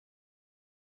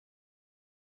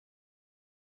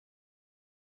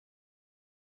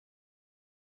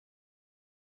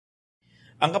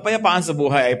Ang kapayapaan sa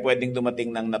buhay ay pwedeng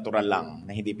dumating ng natural lang,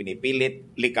 na hindi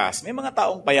pinipilit, likas. May mga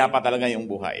taong payapa talaga yung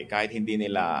buhay, kahit hindi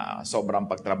nila sobrang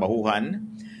pagtrabahuhan.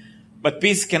 But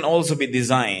peace can also be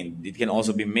designed. It can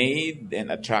also be made and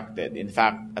attracted. In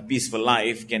fact, a peaceful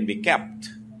life can be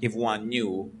kept if one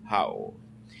knew how.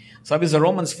 Sabi sa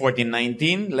Romans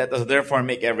 14:19, let us therefore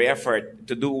make every effort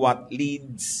to do what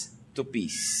leads to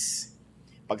peace.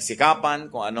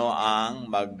 Pagsikapan kung ano ang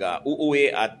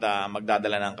mag-uuwi at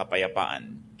magdadala ng kapayapaan.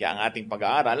 Kaya ang ating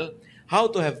pag-aaral, how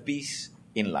to have peace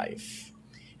in life.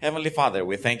 Heavenly Father,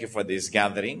 we thank you for this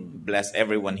gathering. Bless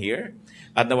everyone here.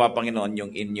 At nawa, Panginoon,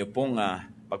 yung inyo pong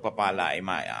pagpapala ay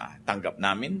matanggap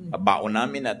namin, mabaon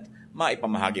namin at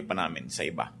maipamahagi pa namin sa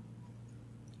iba.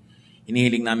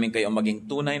 Hinihiling namin kayo maging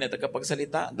tunay na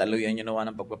tagapagsalita. Daluyan nyo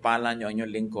nawa ng pagpapala nyo ang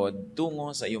inyong lingkod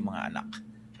tungo sa iyong mga anak.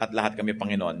 At lahat kami,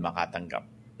 Panginoon, makatanggap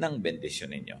ng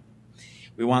bendisyon ninyo.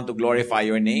 We want to glorify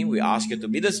your name. We ask you to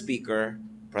be the speaker.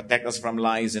 Protect us from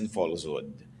lies and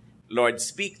falsehood. Lord,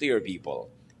 speak to your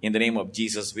people. In the name of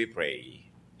Jesus, we pray.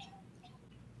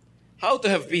 How to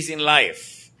have peace in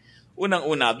life?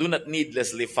 Unang-una, do not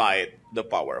needlessly fight the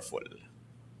powerful.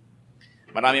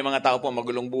 Marami mga tao po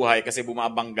magulong buhay kasi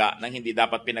bumabangga nang hindi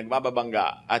dapat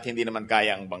pinagbababangga at hindi naman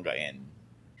kayang banggain.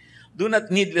 Do not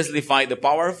needlessly fight the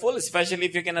powerful, especially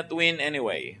if you cannot win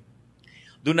anyway.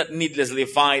 Do not needlessly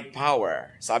fight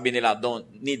power. Sabi nila, don't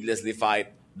needlessly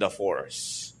fight the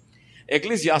force.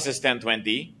 Ecclesiastes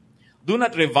 10:20, do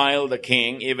not revile the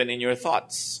king even in your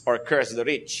thoughts, or curse the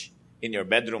rich in your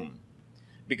bedroom.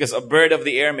 Because a bird of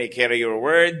the air may carry your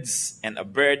words, and a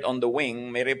bird on the wing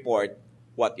may report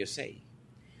what you say.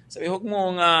 Sabi, huwag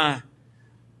mong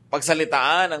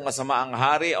pagsalitaan ng masama ang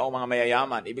hari o mga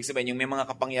mayayaman. Ibig sabihin, yung may mga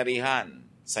kapangyarihan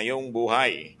sa iyong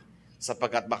buhay,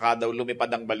 sapagkat baka daw lumipad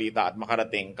ang balita at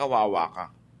makarating, kawawa ka.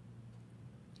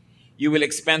 You will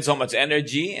expend so much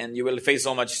energy and you will face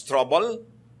so much trouble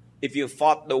if you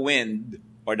fought the wind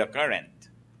or the current.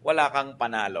 Wala kang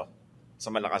panalo sa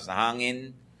malakas na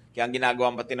hangin. Kaya ang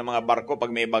ginagawa pati ng mga barko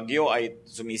pag may bagyo ay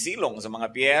sumisilong sa mga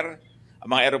pier.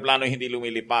 Ang mga eroplano hindi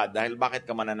lumilipad dahil bakit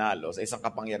ka mananalo sa isang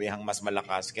kapangyarihang mas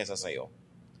malakas kesa sa iyo.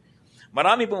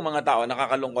 Marami pong mga tao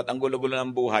nakakalungkot ang gulo-gulo ng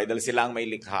buhay dahil sila ang may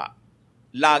likha.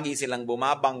 Lagi silang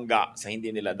bumabangga sa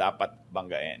hindi nila dapat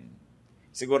banggain.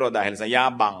 Siguro dahil sa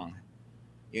yabang.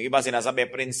 Yung iba sinasabi,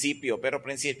 prinsipyo. Pero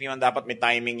prinsipyo man dapat may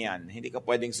timing yan. Hindi ka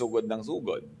pwedeng sugod ng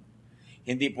sugod.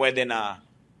 Hindi pwede na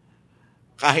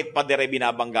kahit padere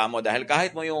binabangga mo. Dahil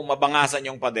kahit mo yung mabangasan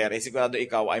yung padere, sigurado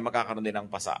ikaw ay makakaroon din ng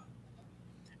pasa.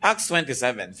 Acts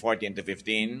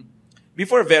 27:14-15,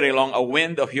 before very long, a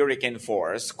wind of hurricane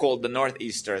force called the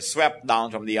Northeaster swept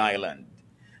down from the island.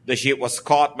 The ship was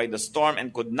caught by the storm and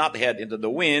could not head into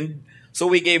the wind, so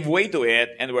we gave way to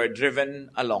it and were driven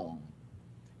along.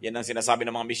 Yan ang sinasabi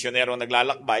ng mga misyonero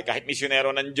naglalakbay. Kahit misyonero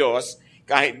ng Diyos,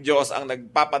 kahit Diyos ang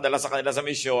nagpapadala sa kanila sa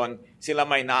misyon, sila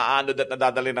may naaanod at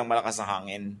nadadali ng malakas na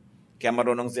hangin. Kaya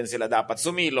marunong din sila dapat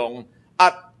sumilong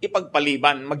at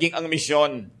ipagpaliban, maging ang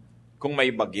misyon kung may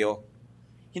bagyo.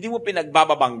 Hindi mo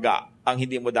pinagbababangga ang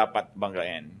hindi mo dapat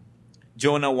banggain.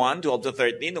 Jonah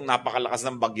 1:12-13, nung napakalakas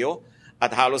ng bagyo,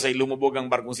 at halos ay lumubog ang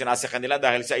barkong sinasakyan nila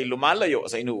dahil siya ay lumalayo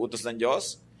sa inuutos ng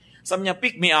Diyos. Sabi niya,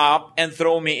 pick me up and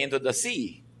throw me into the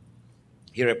sea.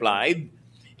 He replied,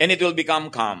 and it will become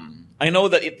calm. I know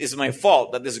that it is my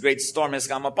fault that this great storm has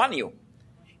come upon you.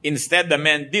 Instead, the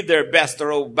men did their best to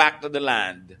row back to the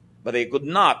land, but they could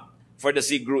not, for the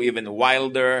sea grew even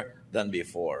wilder than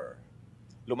before.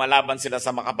 Lumalaban sila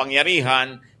sa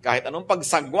makapangyarihan, kahit anong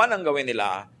pagsagwan ang gawin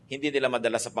nila, hindi nila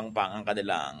madala sa pangpang ang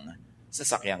kanilang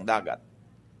sasakyang dagat.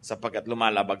 Sapagkat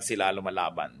lumalaban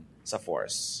sa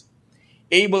force.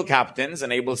 Able captains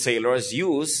and able sailors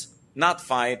use, not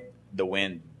fight, the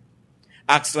wind.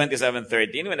 Acts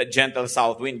 27:13, when a gentle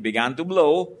south wind began to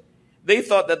blow, they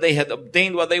thought that they had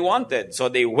obtained what they wanted.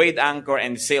 So they weighed anchor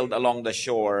and sailed along the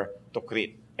shore to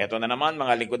Crete. Ito na naman,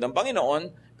 mga lingkod ng Panginoon,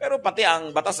 pero pati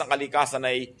ang batas ng kalikasan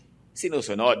ay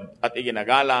sinusunod at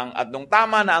iginagalang. At nung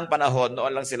tama na ang panahon,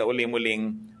 noon lang sila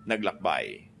uli-muling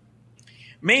naglakbay.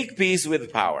 Make peace with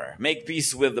power. Make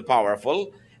peace with the powerful.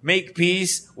 Make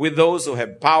peace with those who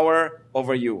have power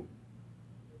over you.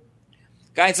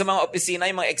 Kahit sa mga opisina,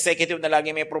 yung mga executive na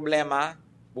lagi may problema,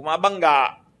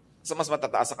 bumabangga sa mas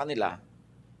matataas sa kanila.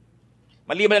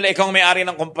 Maliban na ikaw ang may-ari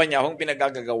ng kumpanya, kung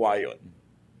pinagagagawa yun.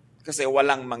 Kasi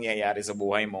walang mangyayari sa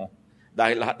buhay mo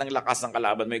dahil lahat ng lakas ng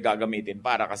kalaban mo ay gagamitin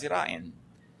para kasirain.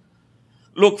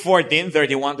 Luke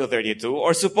 14:31-32,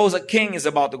 or suppose a king is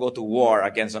about to go to war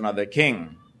against another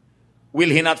king.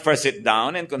 Will he not first sit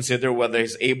down and consider whether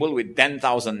he is able with 10,000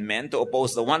 men to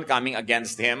oppose the one coming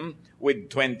against him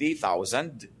with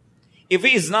 20,000? If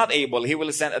he is not able, he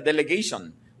will send a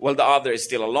delegation while the other is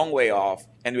still a long way off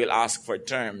and will ask for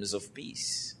terms of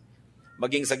peace.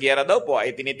 Maging sa giyera daw po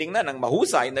ay tinitingnan ng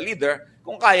mahusay na leader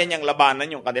kung kaya niyang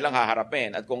labanan yung kanilang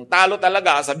haharapin. At kung talo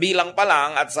talaga sa bilang pa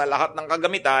lang at sa lahat ng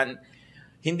kagamitan,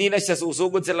 hindi na siya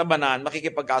susugod sa labanan,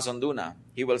 makikipagkasundo na.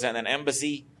 He will send an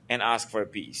embassy and ask for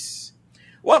peace.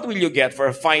 What will you get for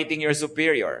fighting your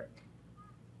superior?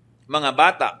 Mga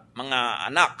bata, mga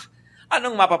anak,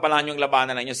 anong mapapalaan yung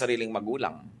labanan ng inyong sariling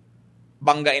magulang?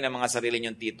 Banggain ang mga sarili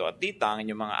niyong tito at tita, ang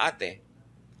inyong mga ate.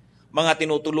 Mga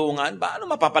tinutulungan, ano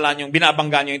mapapalaan yung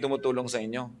binabangga niyo yung tumutulong sa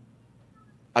inyo?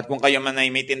 At kung kayo man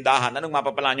ay may tindahan, anong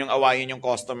mapapalaan yung awayin yung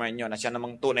customer niyo na siya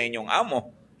namang tunay niyong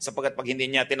amo? Sapagkat pag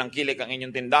hindi niya tinangkilik ang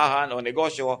inyong tindahan o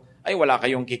negosyo, ay wala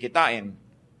kayong kikitain.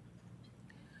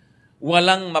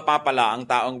 Walang mapapala ang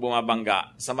taong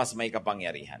bumabangga sa mas may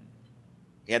kapangyarihan.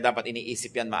 Kaya dapat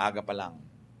iniisip yan maaga pa lang.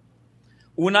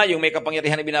 Una, yung may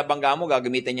kapangyarihan na binabangga mo,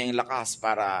 gagamitin niya yung lakas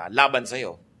para laban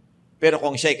sa'yo. Pero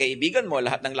kung siya'y kaibigan mo,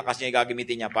 lahat ng lakas niya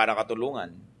gagamitin niya para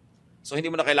katulungan. So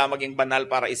hindi mo na kailangan maging banal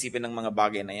para isipin ng mga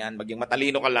bagay na yan. Maging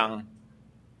matalino ka lang,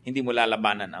 hindi mo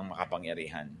lalabanan ang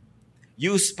makapangyarihan.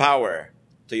 Use power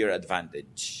to your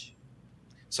advantage.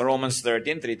 So Romans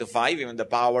 13:3-5, even the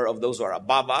power of those who are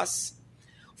above us.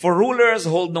 For rulers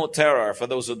hold no terror for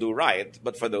those who do right,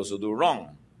 but for those who do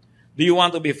wrong. Do you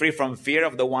want to be free from fear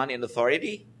of the one in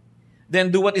authority?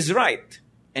 Then do what is right,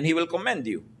 and he will commend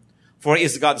you. For he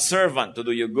is God's servant to do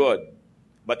you good.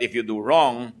 But if you do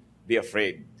wrong, be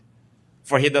afraid.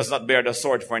 For he does not bear the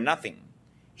sword for nothing.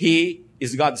 He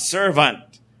is God's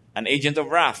servant, an agent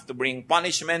of wrath to bring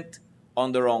punishment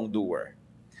on the wrongdoer.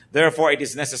 Therefore, it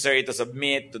is necessary to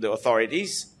submit to the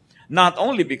authorities, not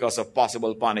only because of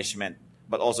possible punishment,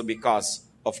 but also because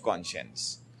of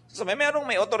conscience. So may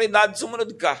otoridad,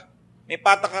 sumunod ka. May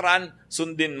patakaran,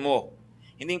 sundin mo.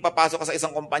 Hindi papasok ka sa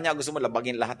isang kumpanya, gusto mo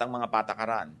labagin lahat ng mga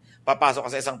patakaran. Papasok ka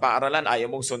sa isang paaralan,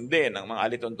 ayaw mong sundin ang mga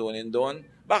alituntunin doon.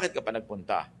 Bakit ka pa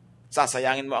nagpunta?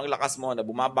 Sasayangin mo ang lakas mo na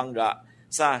bumabangga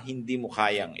sa hindi mo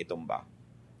kayang itumba.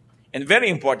 And very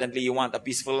importantly, you want a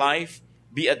peaceful life,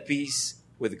 be at peace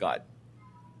with God.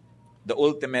 The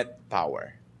ultimate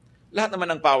power. Lahat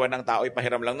naman ng power ng tao ay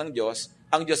pahiram lang ng Diyos.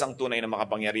 Ang Diyos ang tunay na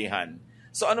makapangyarihan.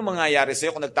 So ano mangyayari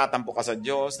sa'yo kung nagtatampo ka sa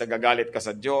Diyos, nagagalit ka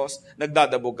sa Diyos,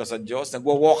 nagdadabog ka sa Diyos,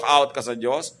 nagwa-walk out ka sa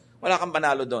Diyos? Wala kang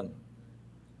panalo doon.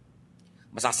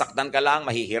 Masasaktan ka lang,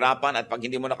 mahihirapan, at pag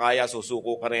hindi mo na kaya,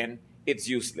 susuko ka rin. It's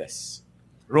useless.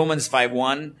 Romans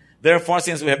 5:1, therefore,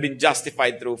 since we have been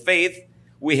justified through faith,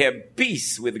 we have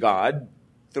peace with God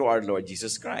through our Lord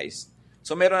Jesus Christ.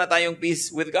 So meron na tayong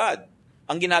peace with God.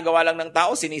 Ang ginagawa lang ng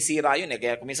tao, sinisira yun.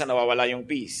 Kaya kuminsan nawawala yung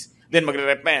peace. Then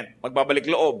magre-repent, magbabalik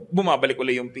loob, bumabalik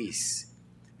uli yung peace.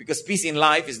 Because peace in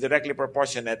life is directly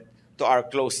proportionate to our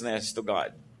closeness to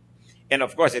God. And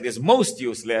of course, it is most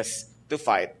useless to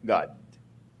fight God.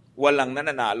 Walang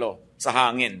nananalo sa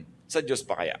hangin. Sa Diyos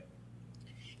pa kaya.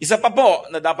 Isa pa po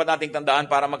na dapat nating tandaan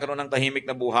para magkaroon ng tahimik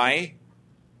na buhay,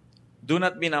 do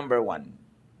not be number one.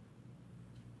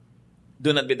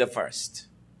 Do not be the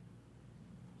first.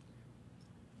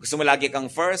 Gusto mo lagi kang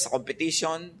first sa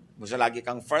competition, gusto lagi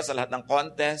kang first sa lahat ng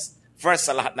contest, first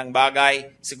sa lahat ng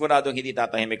bagay, siguradong hindi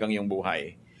tatahimik ang iyong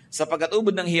buhay. Sapagkat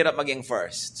ubod ng hirap maging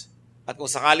first. At kung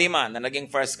sakali man na naging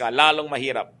first ka, lalong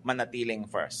mahirap manatiling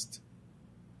first.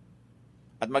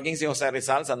 At maging si Jose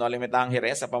Rizal sa Nolimitang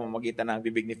Jerez sa pamamagitan ng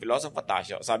bibig ni Filosofo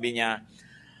Tasio, sabi niya,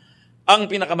 ang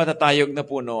pinakamatatayog na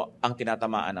puno ang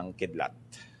tinatamaan ng kidlat.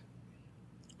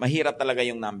 Mahirap talaga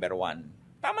yung number one.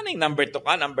 Tama na yung number 2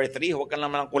 ka, number 3, huwag ka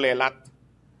naman ng kulelat.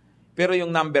 Pero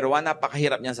yung number 1,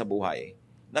 napakahirap niyan sa buhay.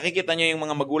 Nakikita niyo yung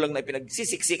mga magulang na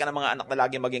pinagsisiksikan ng mga anak na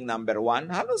lagi maging number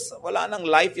 1, halos wala nang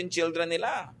life yung children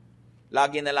nila.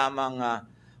 Lagi na lamang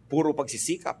puro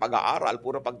pagsisika, pag-aaral,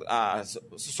 puro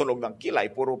susulog ng kilay,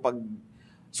 puro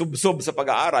subsob sa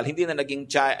pag-aaral, hindi na naging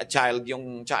child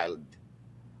yung child.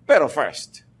 Pero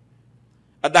first.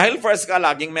 At dahil first ka,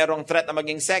 laging merong threat na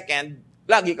maging second,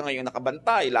 lagi ka ngayong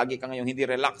nakabantay, lagi ka ngayong hindi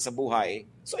relax sa buhay.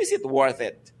 So is it worth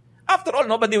it? After all,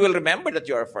 nobody will remember that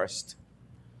you are first.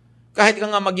 Kahit ka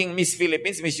nga maging Miss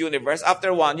Philippines, Miss Universe,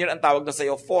 after 1 year, ang tawag na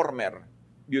sa'yo, former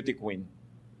beauty queen.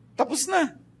 Tapos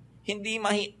na. Hindi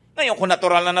Ngayon, kung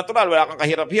natural na natural, wala kang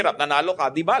kahirap-hirap, nanalo ka,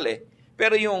 di bale.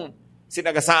 Pero yung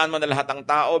sinagasaan mo na lahat ng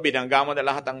tao, binangga mo na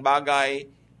lahat ng bagay,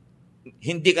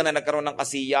 hindi ka na nagkaroon ng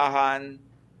kasiyahan,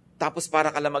 tapos para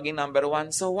ka lang maging number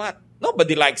 1, so what?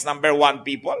 Nobody likes number 1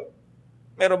 people.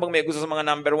 Meron bang may gusto sa mga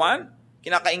number 1?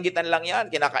 Kinakaingitan lang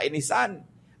yan, kinakainisan.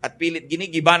 At pilit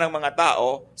ginigiba ng mga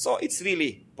tao, so it's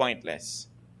really pointless.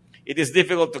 It is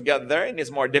difficult to get there, and it's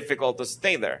more difficult to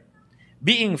stay there.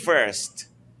 Being first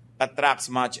attracts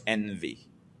much envy.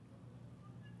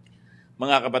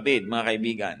 Mga kapatid, mga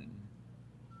kaibigan,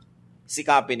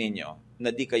 sikapin ninyo na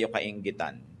di kayo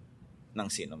kainggitan ng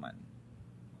sinuman.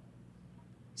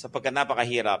 Sapagkat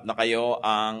napakahirap na kayo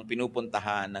ang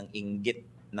pinupuntahan ng inggit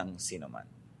ng sinuman.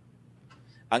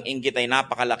 Ang inggit ay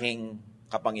napakalaking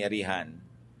kapangyarihan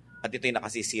at ito'y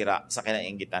nakasisira sa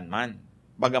kinainggitan man.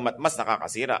 Bagamat mas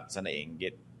nakakasira sa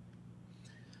naiinggit.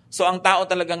 So ang tao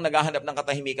talagang naghahanap ng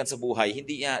katahimikan sa buhay,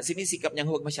 hindi niya, sinisikap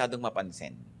niyang huwag masyadong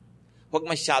mapansin. Huwag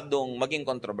masyadong maging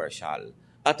controversial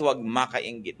at huwag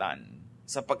makainggitan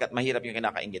sapagkat mahirap yung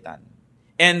kinakainggitan.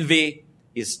 Envy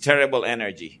is terrible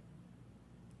energy.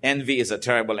 Envy is a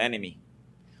terrible enemy.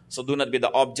 So do not be the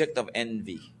object of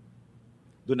envy.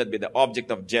 Do not be the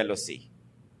object of jealousy.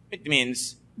 It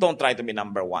means, don't try to be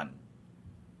number one.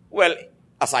 Well,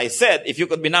 as I said, if you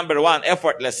could be number one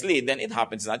effortlessly, then it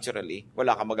happens naturally.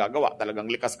 Wala kang magagawa.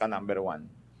 Talagang likas ka number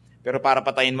one. Pero para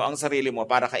patayin mo ang sarili mo,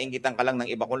 para kainggitan ka lang ng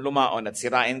iba kung lumaon at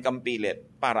sirain kang pilit,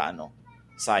 para ano?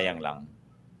 Sayang lang.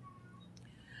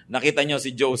 Nakita nyo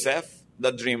si Joseph,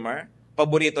 the dreamer,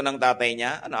 paborito ng tatay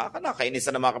niya, nakakainis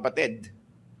na mga kapatid.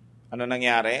 Ano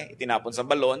nangyari? Itinapon sa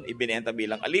balon, ibinenta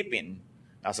bilang alipin.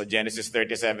 Nasa Genesis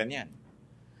 37 yan.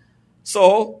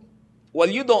 So,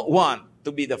 while you don't want to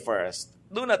be the first,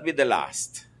 do not be the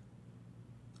last.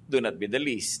 Do not be the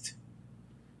least.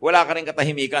 Wala ka rin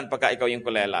katahimikan pagka ikaw yung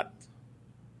kulelat.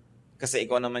 Kasi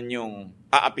ikaw naman yung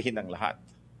aapihin ng lahat.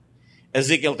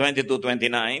 Ezekiel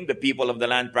 22:29, the people of the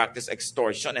land practice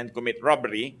extortion and commit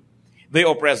robbery. They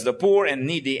oppress the poor and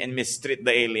needy and mistreat the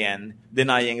alien,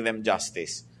 denying them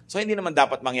justice. So hindi naman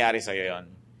dapat mangyari sa'yo yon.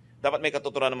 Dapat may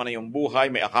katuturan naman na yung buhay,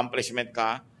 may accomplishment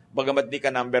ka, bagamat di ka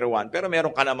number one, pero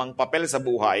meron ka namang papel sa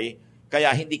buhay,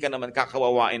 kaya hindi ka naman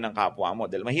kakawawain ng kapwa mo.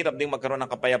 Dahil mahirap ding magkaroon ng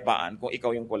kapayapaan kung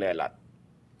ikaw yung kulelat,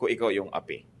 kung ikaw yung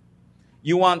api.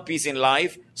 You want peace in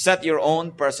life? Set your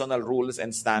own personal rules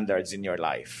and standards in your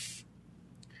life.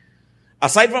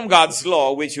 Aside from God's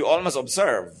law, which you all must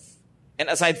observe,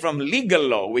 and aside from legal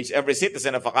law, which every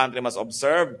citizen of a country must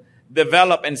observe,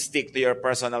 develop and stick to your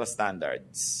personal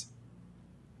standards.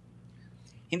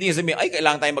 Hindi yung sabihin, ay,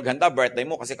 kailangan tayo maghanda, birthday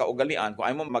mo, kasi kaugalian. Kung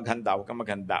ayaw mo maghanda, huwag kang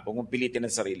maghanda. Huwag mong pilitin ang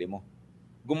sarili mo.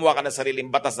 Gumawa ka ng sariling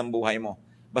batas ng buhay mo.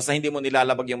 Basta hindi mo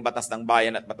nilalabag yung batas ng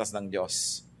bayan at batas ng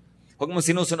Diyos. Huwag mong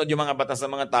sinusunod yung mga batas ng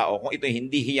mga tao kung ito'y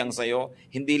hindi hiyang sa'yo,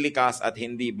 hindi likas at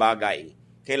hindi bagay.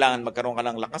 Kailangan magkaroon ka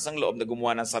ng lakas ng loob na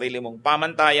gumawa ng sarili mong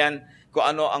pamantayan kung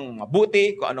ano ang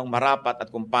mabuti, kung anong marapat at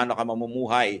kung paano ka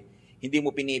mamumuhay. Hindi mo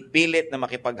pinipilit na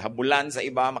makipaghabulan sa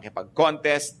iba,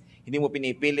 makipag-contest. Hindi mo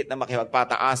pinipilit na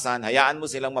makipagpataasan. Hayaan mo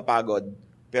silang mapagod,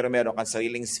 pero meron kang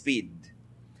sariling speed.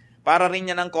 Para rin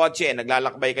yan ng kotse,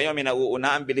 naglalakbay kayo, may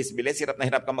nauuna, ang bilis-bilis, hirap na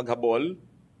hirap ka maghabol.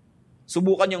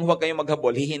 Subukan yung huwag kayong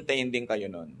maghabol, hihintayin din kayo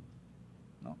nun.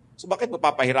 No? So bakit mo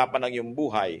papahirapan ang iyong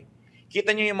buhay?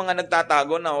 Kita nyo yung mga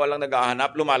nagtatago na walang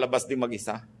naghahanap, lumalabas din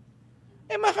mag-isa.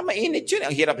 Mainit yun.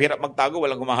 Ang hirap-hirap magtago,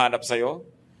 walang humahanap sa'yo.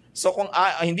 So kung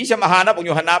hindi siya mahanap, huwag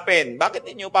nyo hanapin. Bakit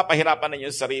ninyo papahirapan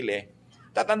ninyo sa sarili?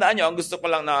 Tatandaan nyo, ang gusto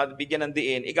ko lang na bigyan ng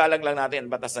diin, igalang lang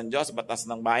natin batas ng Diyos, batas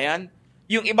ng bayan.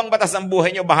 Yung ibang batas ng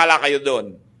buhay nyo, bahala kayo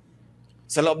doon.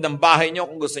 Sa loob ng bahay nyo,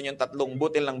 kung gusto nyo 3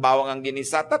 butil ng bawang ang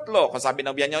ginisa, 3. Kung sabi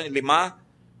ng biyan nyo,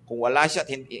 5. Kung wala siya,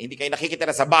 hindi kayo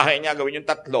nakikitira sa bahay niya, gawin yung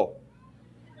 3.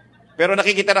 Pero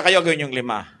nakikitira kayo, gawin yung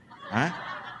 5. Ha?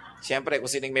 Siyempre, kung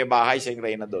sining may bahay, siya yung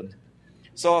reyna doon.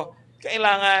 So,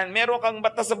 kailangan, meron kang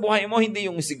batas sa buhay mo,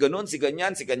 hindi yung si ganun, si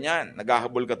ganyan, si ganyan.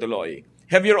 Naghahabol ka tuloy.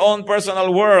 Have your own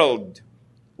personal world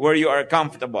where you are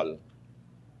comfortable,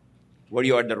 where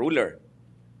you are the ruler,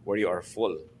 where you are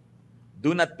full.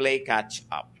 Do not play catch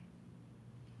up.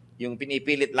 Yung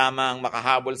pinipilit lamang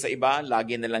makahabol sa iba,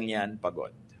 lagi na lang yan pagod.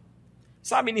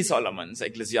 Sabi ni Solomon sa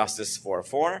Ecclesiastes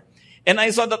 4:4, and I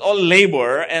saw that all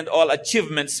labor and all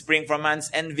achievements spring from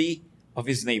man's envy of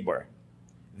his neighbor.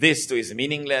 This too is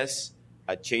meaningless,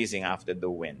 a chasing after the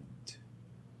wind.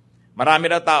 Marami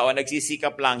na tao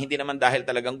nagsisikap lang, hindi naman dahil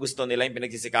talagang gusto nila yung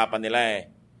pinagsisikapan nila eh.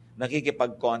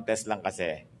 Nakikipag-contest lang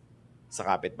kasi sa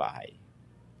kapitbahay.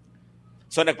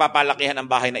 So nagpapalakihan ang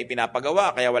bahay na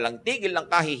ipinapagawa, kaya walang tigil ng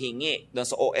kahihingi doon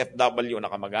sa OFW na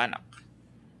kamag-anak.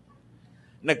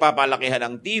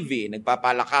 Nagpapalakihan ng TV,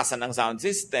 nagpapalakasan ng sound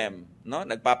system, no?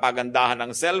 Nagpapagandahan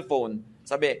ng cellphone.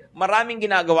 Sabi, maraming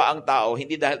ginagawa ang tao,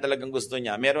 hindi dahil talagang gusto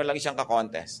niya, meron lang siyang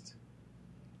ka-contest.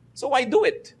 So why do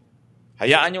it?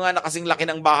 Hayaan nyo nga na kasing laki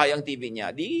ng bahay ang TV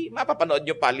niya, di mapapanood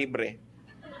nyo pa libre.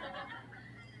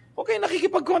 Okay,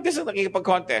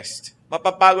 nakikipag-contest.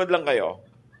 Mapapagod lang kayo.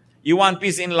 You want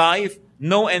peace in life?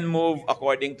 Know and move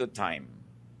according to time.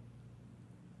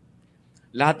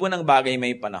 Lahat po ng bagay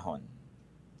may panahon.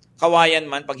 Kawayan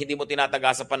man, pag hindi mo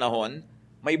tinataga sa panahon,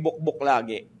 may bukbuk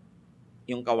lagi.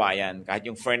 yung kawayan. Kahit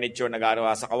yung furniture na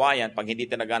gagawa sa kawayan, pag hindi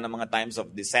talaga ng mga times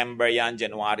of December yan,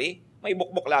 January, may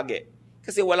bukbok lagi.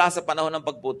 Kasi wala sa panahon ng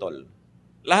pagputol.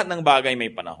 Lahat ng bagay may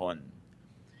panahon.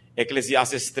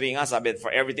 Ecclesiastes 3 nga, sabi,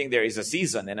 for everything there is a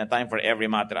season and a time for every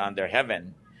matter under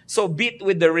heaven. So beat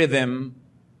with the rhythm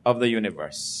of the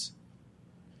universe.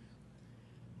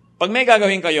 Pag may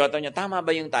gagawin kayo, at niya, tama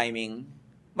ba yung timing?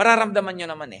 Mararamdaman nyo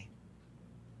naman eh.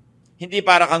 Hindi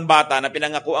para kang bata na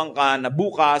pinangakuan ka na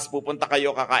bukas, pupunta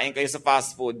kayo, kakain kayo sa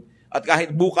fast food, at kahit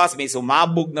bukas may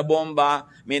sumabog na bomba,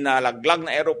 may nalaglag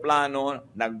na eroplano,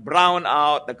 nag-brown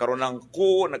out, nagkaroon ng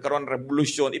coup, nagkaroon ng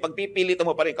revolusyon, ipagpipilitan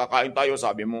mo pa rin, kakain tayo,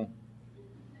 sabi mo.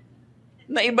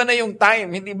 Naiba na yung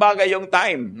time, hindi bagay yung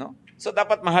time. No? So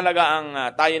dapat mahalaga ang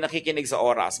tayo nakikinig sa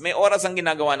oras. May oras ang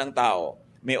ginagawa ng tao.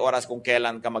 May oras kung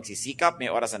kailan ka magsisikap, may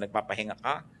oras na nagpapahinga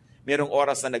ka, mayroong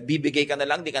oras na nagbibigay ka na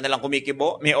lang, di ka na lang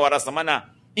kumikibo, may oras naman na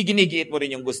iginigiit mo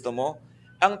rin yung gusto mo.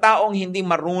 Ang taong hindi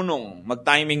marunong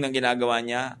mag-timing ng ginagawa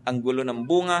niya, ang gulo ng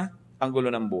bunga, ang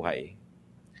gulo ng buhay.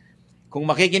 Kung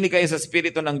makikinig kayo sa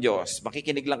Espiritu ng Diyos,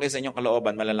 makikinig lang kayo sa inyong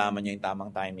kalooban, malalaman niyo yung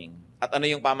tamang timing. At ano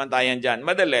yung pamantayan dyan?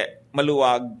 Madali,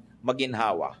 maluwag,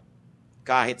 maginhawa.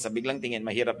 Kahit sa biglang tingin,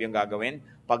 mahirap yung gagawin.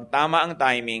 Pag tama ang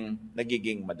timing,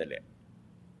 nagiging madali.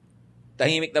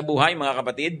 Tahimik na buhay, mga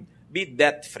kapatid, be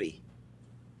debt-free.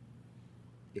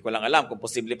 Hindi ko lang alam kung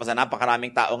posible pa sa napakaraming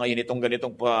tao ngayon itong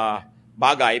ganitong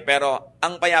bagay, pero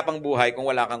ang payapang buhay kung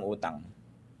wala kang utang.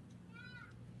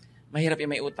 Mahirap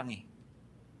yung may utang eh.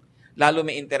 Lalo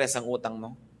may interes ang utang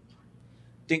mo.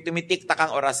 Tuwing tumitiktak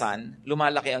ang orasan,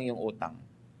 lumalaki ang iyong utang.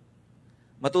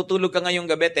 Matutulog ka ngayong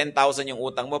gabi, 10,000 yung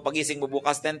utang mo. Pagising mo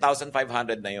bukas,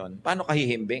 10,500 na yon. Paano ka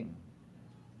hihimbing?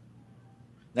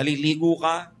 Naliligo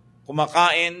ka,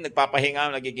 kumakain,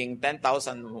 nagpapahinga, nagiging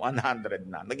 10,100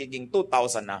 na, nagiging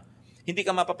 2,000 na. Hindi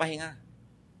ka mapapahinga.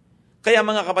 Kaya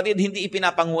mga kapatid, hindi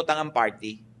ipinapangutang ang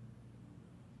party.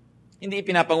 Hindi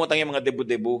ipinapangutang yung mga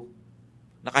debu-debu.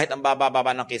 Na kahit ang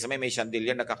baba-baba ng kisame, may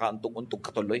chandelier, nagkakauntog-untog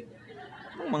katuloy.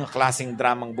 Mga klaseng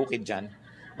dramang bukid dyan.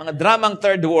 Mga dramang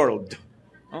third world.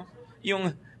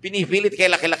 Yung pinipilit kay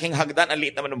laki-laking hagdan, ang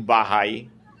liit naman ng bahay.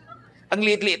 Ang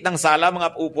liit-liit ng sala,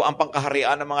 mga upo, ang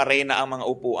pangkaharian ng mga reyna ang mga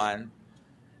upuan.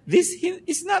 This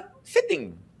is not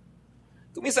fitting.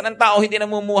 Kung minsan ang tao hindi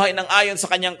namumuhay ng ayon sa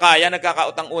kanyang kaya,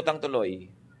 nagkakautang-utang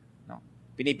tuloy. No?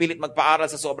 Pinipilit magpaaral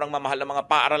sa sobrang mamahal ng mga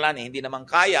paaralan, hindi naman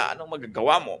kaya. Anong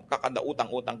magagawa mo?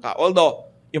 Kakanda-utang-utang ka. Although,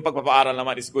 yung pagpapaaral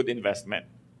naman is good investment.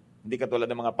 Hindi katulad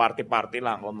ng mga party-party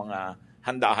lang o mga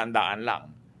handa-handaan lang.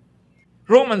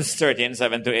 Romans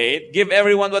 13:7-8, give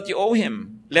everyone what you owe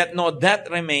him. Let no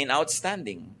debt remain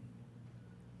outstanding.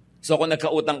 So kung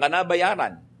nagkautang ka na,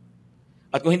 bayaran.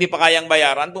 At kung hindi pa kayang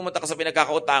bayaran, pumunta ka sa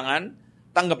pinagkakautangan,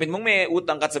 tanggapin mong may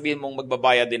utang ka at sabihin mong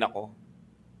magbabayad din ako.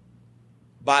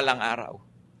 Balang araw.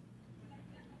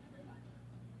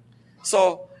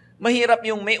 So, mahirap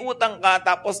yung may utang ka,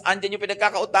 tapos andyan yung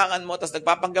pinagkakautangan mo, tapos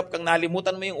nagpapanggap kang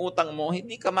nalimutan mo yung utang mo,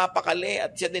 hindi ka mapakali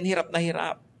at siya din hirap na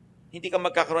hirap. Hindi ka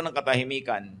magkakaroon ng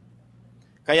katahimikan.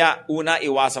 Kaya una,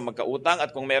 iwasan magkautang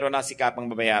at kung meron na, sikapang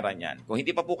babayaran yan. Kung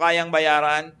hindi pa po kayang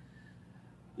bayaran,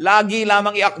 lagi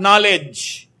lamang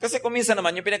i-acknowledge. Kasi kung minsan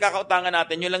naman, yung pinagkakautangan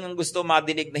natin, yun lang ang gusto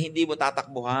madinig na hindi mo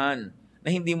tatakbuhan, na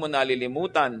hindi mo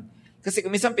nalilimutan. Kasi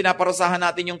kung minsan pinaparusahan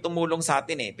natin yung tumulong sa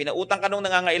atin eh. Pinautang ka nung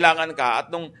nangangailangan ka at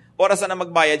nung oras na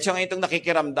magbayad, siya ngayon itong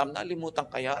nakikiramdam,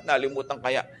 nalimutan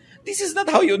kaya. This is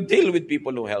not how you deal with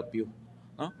people who help you.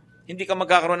 Huh? Hindi ka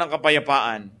magkakaroon ng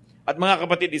kapayapaan. At mga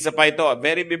kapatid, isa pa ito,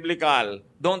 very biblical,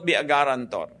 don't be a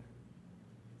guarantor.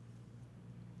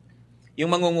 Yung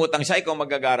mangungutang siya, ikaw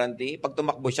magagaranti. Pag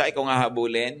tumakbo siya, ikaw nga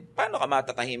habulin. Paano ka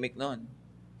matatahimik nun?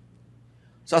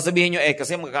 Sasabihin nyo,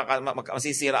 kasi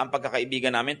masisira ang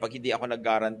pagkakaibigan namin pag hindi ako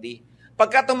nag-guarantee.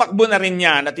 Pagka tumakbo na rin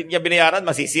yan at hindi niya binayaran,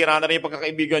 masisira na rin yung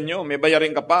pagkakaibigan nyo. May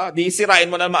bayarin ka pa. Di sirain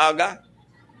mo na maaga.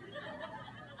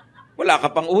 Wala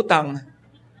ka pang utang.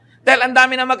 Dahil ang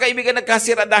dami na magkaibigan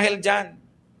nagkasira dahil dyan.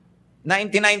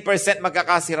 99%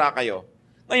 magkakasira kayo.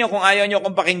 Ngayon, kung ayaw nyo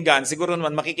akong pakinggan, siguro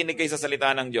naman makikinig kayo sa salita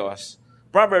ng Diyos.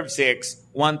 Proverbs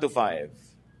 6:1-5.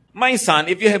 My son,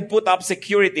 if you have put up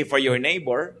security for your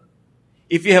neighbor,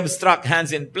 if you have struck hands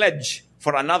in pledge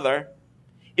for another,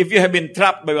 if you have been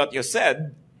trapped by what you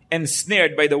said, and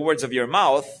snared by the words of your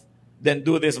mouth, then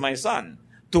do this, my son,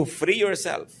 to free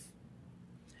yourself.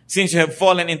 Since you have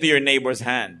fallen into your neighbor's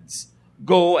hands,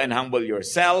 go and humble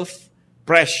yourself,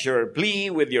 press your plea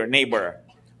with your neighbor.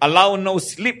 Allow no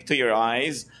sleep to your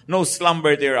eyes, no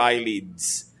slumber to your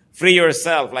eyelids. Free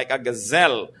yourself like a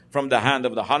gazelle from the hand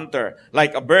of the hunter,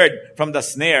 like a bird from the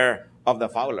snare of the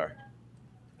fowler.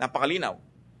 Napakalinaw.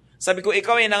 Sabi ko,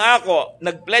 ikaw ay nangako,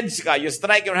 nag-pledge ka, you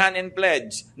strike your hand in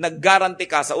pledge, nag-guarantee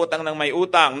ka sa utang ng may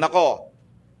utang. Nako,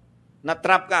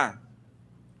 na-trap ka.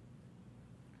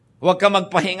 Huwag ka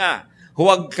magpahinga.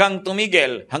 Huwag kang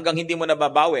tumigil hanggang hindi mo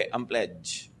nababawi ang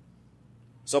pledge.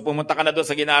 So pumunta ka na doon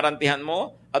sa ginarantihan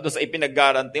mo at doon sa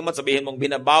ipinag-guarantee mo at sabihin mong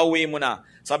binabawi mo na.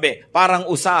 Sabi, parang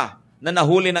usa na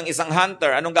nahuli ng isang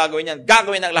hunter. Anong gagawin niyan?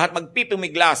 Gagawin ng lahat,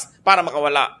 magpipumiglas para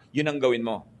makawala. Yun ang gawin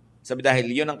mo. Sabi dahil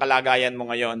yun ang kalagayan mo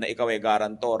ngayon na ikaw ay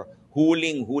garantor.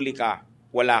 Huling-huli ka,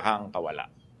 wala kang kawala.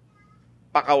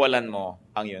 Pakawalan mo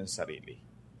ang iyong sarili.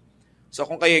 So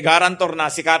kung kayo garantor na,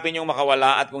 sikapin yung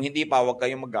makawala at kung hindi pa, huwag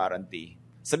kayong mag-guarantee.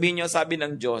 Sabihin nyo, sabi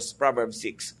ng Diyos, Proverbs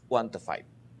 6, 1-5.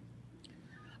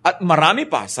 At marami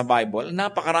pa sa Bible,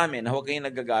 napakarami na huwag kayong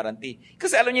nag-guarantee.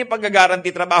 Kasi alam niyo yung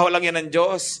pag-guarantee, trabaho lang yan ng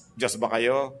Diyos. Diyos ba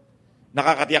kayo?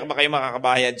 Nakakatiyak ba kayo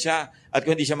makakabayad siya? At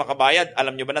kung hindi siya makabayad,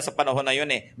 alam nyo ba na sa panahon na yun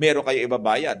meron kayo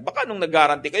ibabayad? Baka nung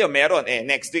nag-guarantee kayo, meron.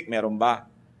 Next week, meron ba?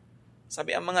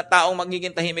 Sabi, ang mga taong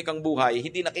magiging tahimik ang buhay,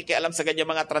 hindi nakikialam sa ganyan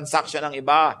mga transaction ng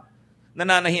iba.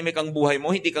 Nananahimik ang buhay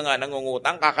mo, hindi ka nga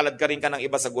nangungutang, kakalad ka rin ka ng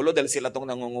iba sa gulo dahil sila tong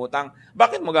nangungutang.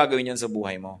 Bakit mo gagawin yan sa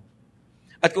buhay mo?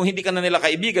 At kung hindi ka na nila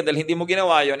kaibigan dahil hindi mo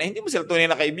ginawa yun, hindi mo sila tunay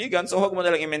na kaibigan, so huwag mo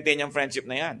nalang i-maintain yung friendship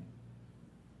na yan.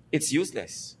 It's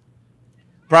useless.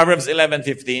 Proverbs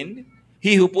 11:15,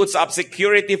 he who puts up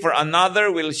security for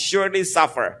another will surely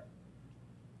suffer.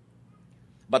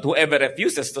 But whoever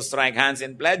refuses to strike hands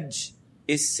in pledge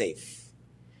is safe.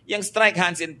 Yung strike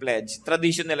hands in pledge,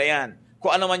 tradition nila yan.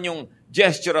 Kung ano man yung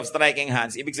gesture of striking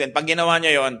hands, ibig sabihin, pag ginawa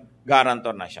niya yon,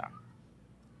 guarantor na siya.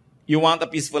 You want a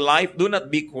peaceful life? Do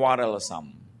not be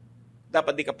quarrelsome.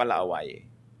 Dapat di ka pala away.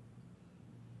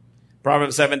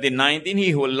 Proverbs 17:19,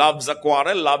 he who loves a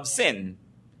quarrel loves sin.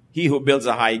 He who builds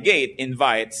a high gate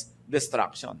invites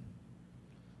destruction.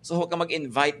 So huwag ka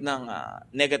mag-invite ng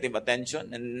negative attention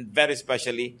and very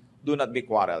especially, do not be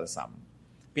quarrelsome.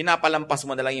 Pinapalampas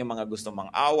mo na lang yung mga gusto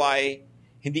mong away.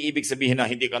 Hindi ibig sabihin na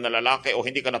hindi ka na lalaki o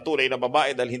hindi ka na tunay na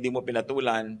babae dahil hindi mo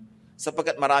pinatulan.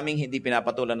 Sapagkat maraming hindi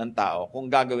pinapatulan ng tao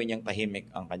kung gagawin niyang tahimik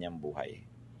ang kanyang buhay.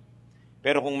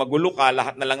 Pero kung magulo ka,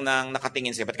 lahat na lang nang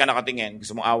nakatingin sa'yo. Ba't ka nakatingin?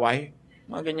 Gusto mong away?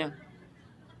 Mga ganyan.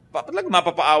 Dapat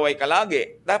mapapaaway ka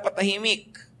lagi. Dapat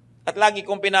tahimik. At lagi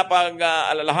kong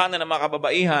pinapag-alalahanan ng mga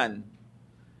kababaihan.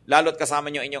 Lalo't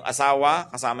kasama nyo inyong asawa,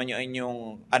 kasama nyo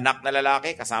inyong anak na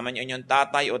lalaki, kasama nyo inyong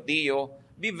tatay o tiyo.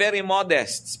 Be very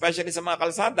modest, especially sa mga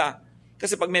kalsada.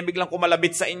 Kasi pag may biglang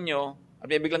kumalabit sa inyo, at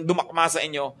may biglang dumakma sa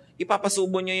inyo,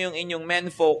 ipapasubo nyo yung inyong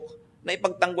menfolk na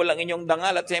ipagtanggol ang inyong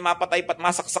dangal at siya mapatay pat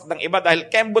masaksak ng iba dahil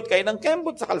kembot kayo ng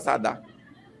kembot sa kalsada.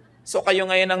 So kayo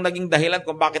ngayon ang naging dahilan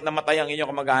kung bakit namatay ang inyong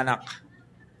kamag-anak.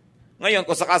 Ngayon,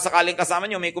 kung sakasakaling kasama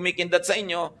nyo, may kumikindat sa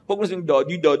inyo, huwag mo sabihin,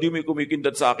 Daddy, may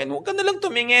kumikindat sa akin. Huwag ka na lang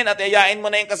tumingin at ayain mo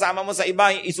na yung kasama mo sa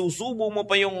iba. Isusubo mo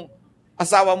pa yung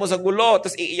asawa mo sa gulo,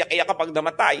 tapos iiyak-iyak kapag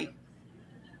namatay.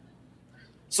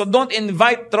 So don't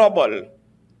invite trouble.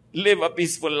 Live a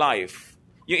peaceful life.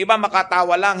 Yung iba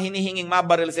makatawa lang, hinihinging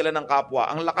mabaril sila ng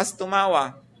kapwa. Ang lakas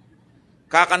tumawa.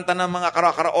 Kakanta ng mga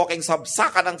karaoke'ng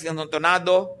sabsakan ng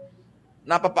sinuntonado,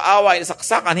 napapaaway,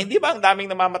 saksakan. Hindi ba ang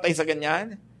daming namamatay sa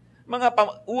ganyan? Mga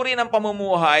uri ng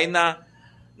pamumuhay na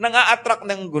nang-a-attract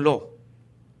ng gulo.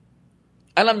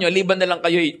 Alam nyo, liban na lang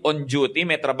kayo on duty,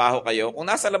 may trabaho kayo. Kung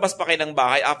nasa labas pa kayo ng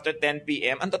bahay after 10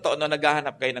 p.m., ang totoo no,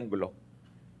 naghahanap kayo ng gulo.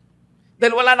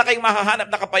 Dahil wala na kayong mahahanap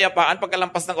na kapayapaan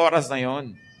pagkalampas ng oras na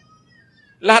yon.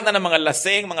 Lahat na ng mga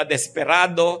lasing, mga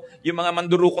desperado, yung mga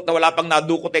mandurukot na wala pang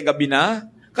nadukot gabi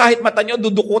na, kahit mata nyo,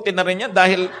 dudukutin na rin yan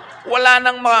dahil wala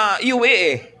nang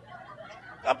maiuwi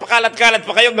Pakalat-kalat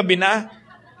pa kayo gabi na.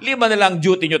 Liban na lang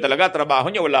duty nyo talaga, trabaho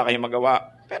nyo, wala kayong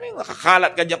magawa. Pero yung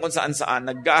nakakalat ka dyan kung saan-saan,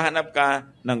 naghahanap ka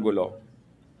ng gulo.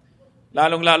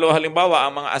 Lalong-lalo halimbawa,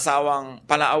 ang mga asawang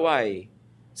palaaway.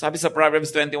 Sabi sa Proverbs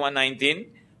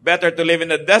 21:19, better to live in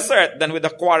the desert than with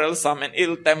a quarrelsome and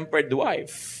ill-tempered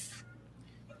wife.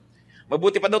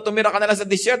 Mabuti pa daw tumira ka na lang sa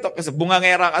disyerto kasi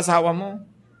bungangera ang asawa mo.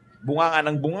 Bunganga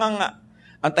ng bunganga.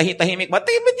 Ang tahitahimik, ba't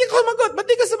di ka sumagot? Ba't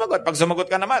di ka sumagot? Pag sumagot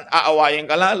ka naman, aawayin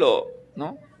ka lalo.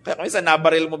 No? Kaya kung isa,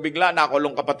 nabaril mo bigla,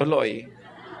 nakulong ka patuloy.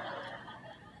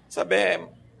 Sabi,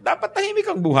 dapat tahimik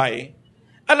ang buhay.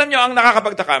 Alam nyo, ang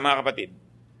nakakapagtaka, mga kapatid,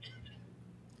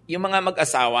 yung mga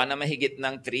mag-asawa na mahigit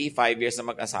ng 3-5 years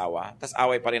na mag-asawa, tas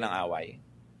away pa rin ang away.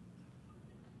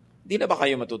 Hindi na ba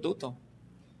kayo matututo?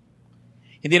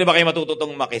 Hindi na ba kayo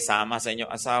matututong makisama sa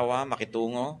inyong asawa,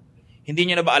 makitungo? Hindi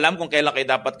nyo na ba alam kung kailan kayo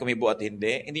dapat kumibo at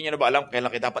hindi? Hindi nyo na ba alam kung kailan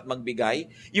kayo dapat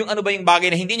magbigay? Yung ano ba yung bagay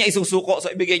na hindi niya isusuko,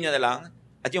 so ibigay nyo na lang?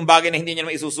 At yung bagay na hindi niya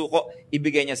naman isusuko,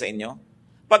 ibigay niya sa inyo?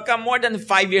 Pagka more than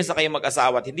 5 years na kayo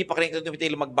mag-asawa at hindi pa kayo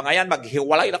tumitili magbangayan,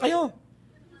 maghiwalay na kayo.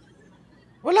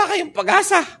 Wala kayong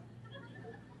pag-asa.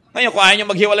 Ngayon, kung ayaw nyo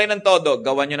maghiwalay ng todo,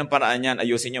 gawan nyo ng paraan yan,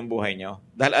 ayusin nyo ang buhay nyo.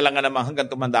 Dahil alam nga naman, hanggang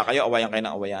tumanda kayo, awayan kayo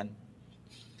ng awayan.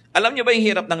 Alam nyo ba yung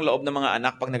hirap ng loob ng mga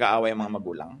anak pag nag-aaway ang mga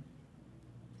magulang?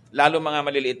 Lalo mga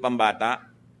maliliit pang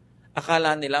bata,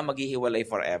 akala nila maghihiwalay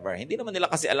forever. Hindi naman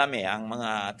nila kasi alam ang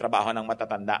mga trabaho ng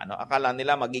matatanda. No? Akala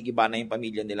nila magigiba na yung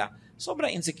pamilya nila.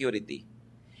 Sobrang insecurity.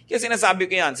 Kaya sinasabi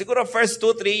ko yan, siguro first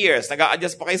 2-3 years,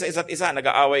 nag-a-adjust pa kayo sa isa't isa,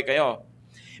 nag-aaway kayo.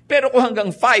 Pero kung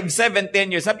hanggang 5, 7,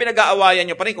 10 years, na pinag-aawayan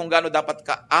nyo pa rin kung gaano dapat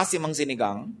kaasim ang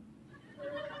sinigang,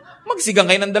 magsigang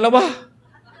kayo ng dalawa.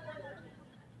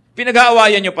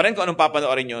 Pinag-aawayan nyo pa rin kung anong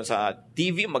papanoorin nyo sa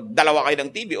TV, magdalawa kayo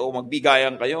ng TV o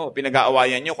magbigayan kayo.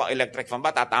 Pinag-aawayan nyo kung electric fan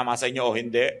ba, tatama sa inyo o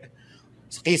hindi.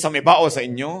 Kisame ba o sa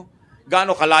inyo?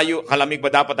 Gaano kalamig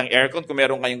ba dapat ang aircon kung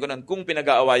meron kayong ganun? Kung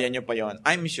pinag-aawayan nyo pa yon,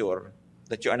 I'm sure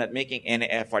that you are not making any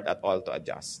effort at all to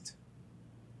adjust.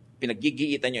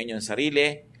 Pinaggigiitan nyo inyong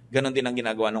sarili, ganon din ang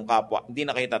ginagawa ng kapwa, hindi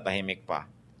na kayo tatahimik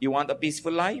pa. You want a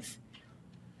peaceful life?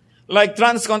 Like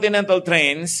transcontinental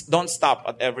trains, don't stop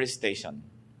at every station.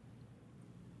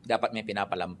 Dapat may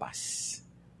pinapalampas.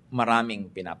 Maraming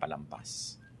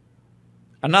pinapalampas.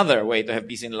 Another way to have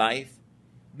peace in life,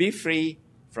 be free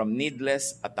from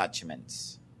needless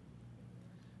attachments.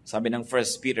 Sabi ng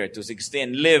 1 Peter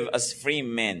 2:16, live as free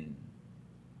men.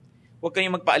 Huwag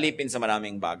kayong magpaalipin sa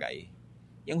maraming bagay.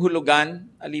 Yung hulugan,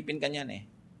 alipin ka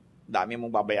niyan Dami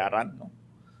mong babayaran. No?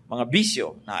 Mga bisyo,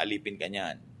 naalipin ka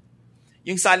niyan.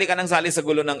 Yung sali ka ng sali sa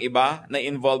gulo ng iba,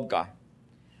 na-involve ka.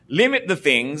 Limit the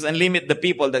things and limit the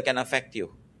people that can affect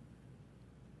you.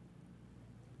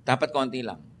 Dapat konti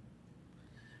lang.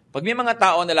 Pag may mga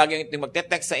tao na lagi yung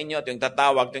magte-text sa inyo at yung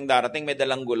tatawag, yung darating may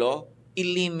dalang gulo,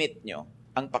 ilimit nyo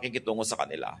ang pakikitungo sa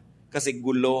kanila. Kasi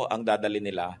gulo ang dadali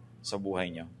nila sa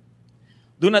buhay nyo.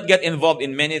 Do not get involved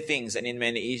in many things and in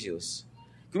many issues.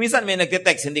 Kung minsan may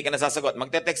nagte-text, hindi ka nasasagot.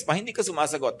 Magte-text pa, hindi ka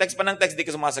sumasagot. Text pa ng text, hindi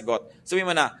ka sumasagot.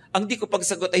 Sabihin mo na, ang di ko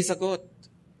pagsagot ay sagot.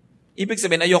 Ibig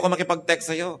sabihin, ayoko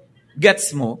makipag-text sa'yo.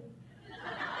 Gets mo?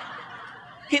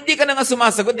 Hindi ka na nga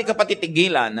sumasagot, hindi ka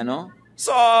patitigilan, ano?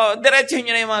 So, diretsuhin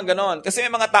nyo na yung mga ganon. Kasi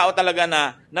may mga tao talaga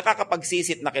na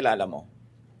nakakapagsisit na kilala mo.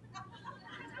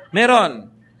 Meron.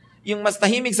 Yung mas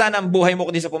tahimik sana ang buhay mo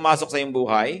kundi sa pumasok sa iyong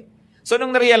buhay. So,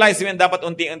 nung na-realize mo yan, dapat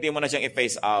unti-unti mo na siyang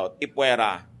i-face out,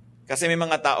 ipuwera. Kasi may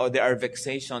mga tao, there are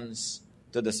vexations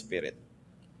to the spirit.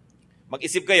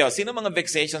 Mag-isip kayo, sino mga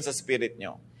vexations sa spirit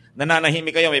nyo?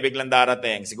 Nananahimik kayo, may biglang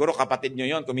darating. Siguro kapatid nyo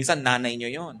yon, kung minsan nanay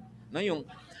nyo yon. No, yung,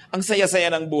 ang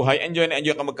saya-saya ng buhay, enjoy na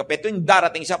enjoy ka magkape. Tuwing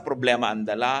darating siya, problema ang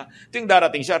dala. Tuwing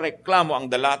darating siya, reklamo ang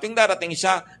dala. Tuwing darating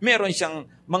siya, meron siyang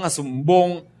mga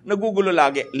sumbong, nagugulo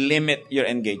lagi. Limit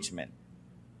your engagement.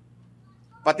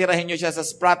 Patirahin nyo siya sa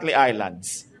Spratly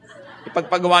Islands.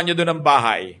 Ipagpagawa nyo doon ng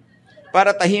bahay.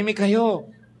 Para tahimik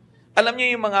kayo. Alam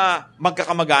niyo yung mga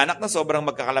magkakamag-anak na sobrang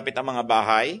magkakalapit ang mga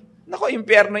bahay? Nako,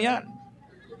 impyerno yan.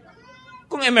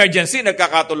 Kung emergency,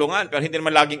 nagkakatulungan, pero hindi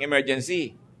naman laging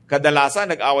emergency.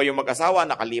 Kadalasan, nag-away yung mag-asawa,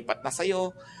 nakalipat na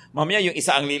sa'yo. Mamaya, yung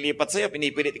isa ang lilipat sa'yo,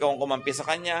 pinipilit ikaw ang kumampi sa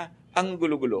kanya. Ang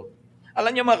gulo-gulo.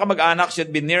 Alam niyo, mga kamag-anak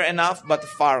should be near enough, but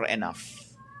far enough.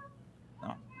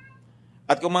 No?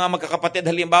 At kung mga magkakapatid,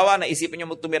 halimbawa, naisipin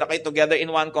niyo tumira kayo together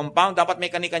in one compound, dapat may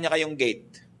kanya-kanya kayong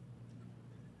gate.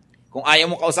 Kung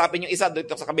ayaw mo kausapin yung isa,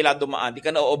 dito sa kabila dumaan, di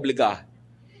ka na oobliga.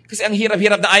 Kasi ang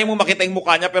hirap-hirap na ayaw mo makita yung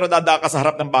mukha niya, pero dada ka sa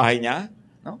harap ng bahay niya.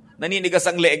 No? Naninigas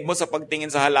ang leeg mo sa pagtingin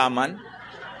sa halaman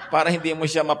para hindi mo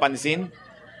siya mapansin.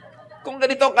 Kung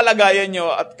ganito ang kalagayan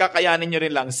nyo at kakayanin nyo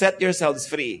rin lang, set yourselves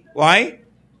free. Why?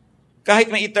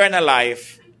 Kahit may eternal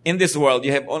life, in this world,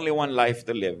 you have only one life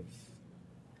to live.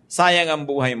 Sayang ang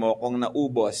buhay mo kung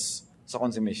naubos sa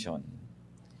konsumisyon.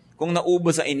 Kung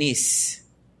naubos sa inis.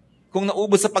 Kung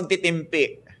naubos sa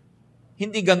pagtitimpi,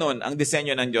 hindi ganon ang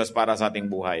disenyo ng Diyos para sa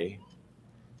ating buhay.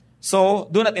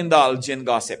 So, do not indulge in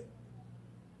gossip.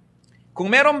 Kung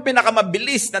merong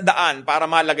pinakamabilis na daan para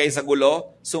malagay sa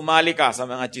gulo, sumali ka sa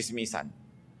mga chismisan.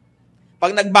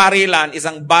 Pag nagbarilan,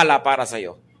 isang bala para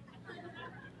sa'yo.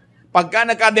 Pagka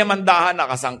nagkademandahan,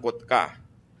 nakasangkot ka.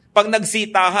 Pag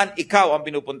nagsitahan, ikaw ang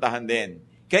pinupuntahan din.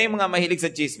 Kaya yung mga mahilig sa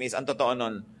chismis, ang totoo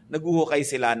nun, naguhukay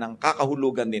sila ng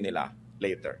kakahulugan din nila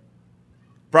later.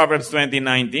 Proverbs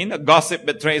 20:19, a gossip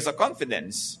betrays a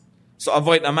confidence. So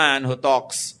avoid a man who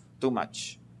talks too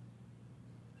much.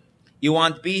 You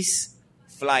want peace?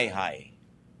 Fly high.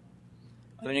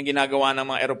 Ano yung ginagawa ng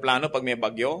mga eroplano pag may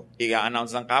bagyo?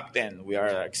 I-announce ng captain, we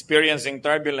are experiencing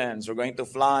turbulence. We're going to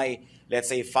fly, let's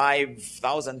say,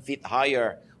 5,000 feet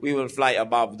higher. We will fly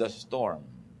above the storm.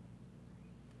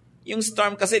 Yung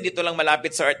storm kasi dito lang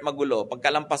malapit sa earth magulo.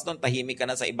 Pagkalampas nun, tahimik ka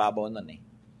na sa ibabaw nun .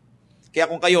 Kaya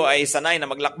kung kayo ay sanay na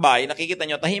maglakbay, nakikita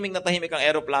nyo, tahimik na tahimik ang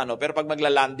aeroplano, pero pag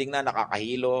magla-landing na,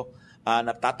 nakakahilo,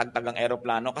 natatagtag ang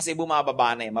eroplano kasi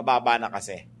bumababa na mababa na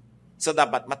kasi. So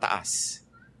dapat mataas.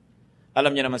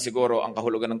 Alam niyo naman siguro ang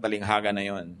kahulugan ng talinghaga na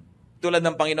yon. Tulad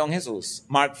ng Panginoong Jesus,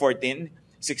 Mark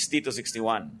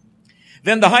 14:60-61.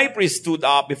 Then the high priest stood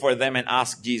up before them and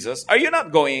asked Jesus, "Are you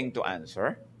not going to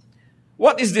answer?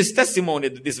 What is this testimony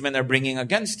that these men are bringing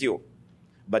against you?"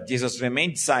 But Jesus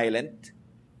remained silent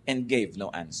and gave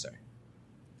no answer.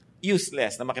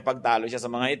 Useless na makipagtalo siya sa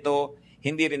mga ito,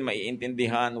 hindi rin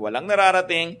maiintindihan, walang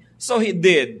nararating, so he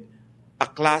did a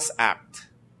class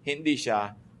act. Hindi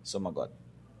siya sumagot.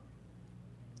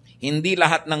 Hindi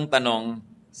lahat ng tanong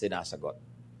sinasagot.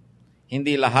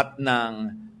 Hindi lahat ng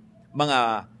mga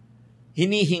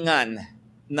hinihingan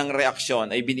ng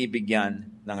reaksyon ay binibigyan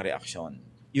ng reaksyon.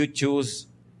 You choose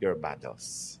your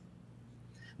battles.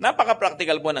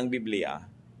 Napaka-practical po ng Biblia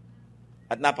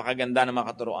at napakaganda ng mga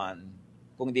katuruan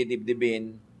kung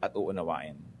didibdibin at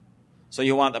uunawain. So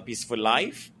you want a peaceful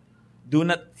life? Do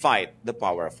not fight the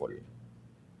powerful.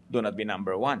 Do not be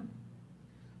number one.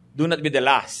 Do not be the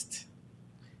last.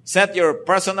 Set your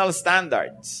personal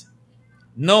standards.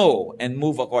 Know and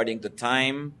move according to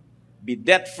time. Be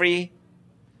debt-free.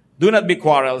 Do not be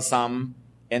quarrelsome.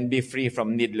 And be free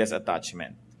from needless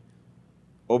attachment.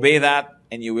 Obey that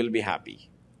and you will be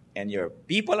happy. And your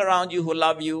people around you who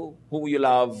love you, who you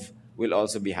love, will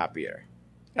also be happier.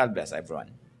 God bless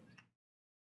everyone.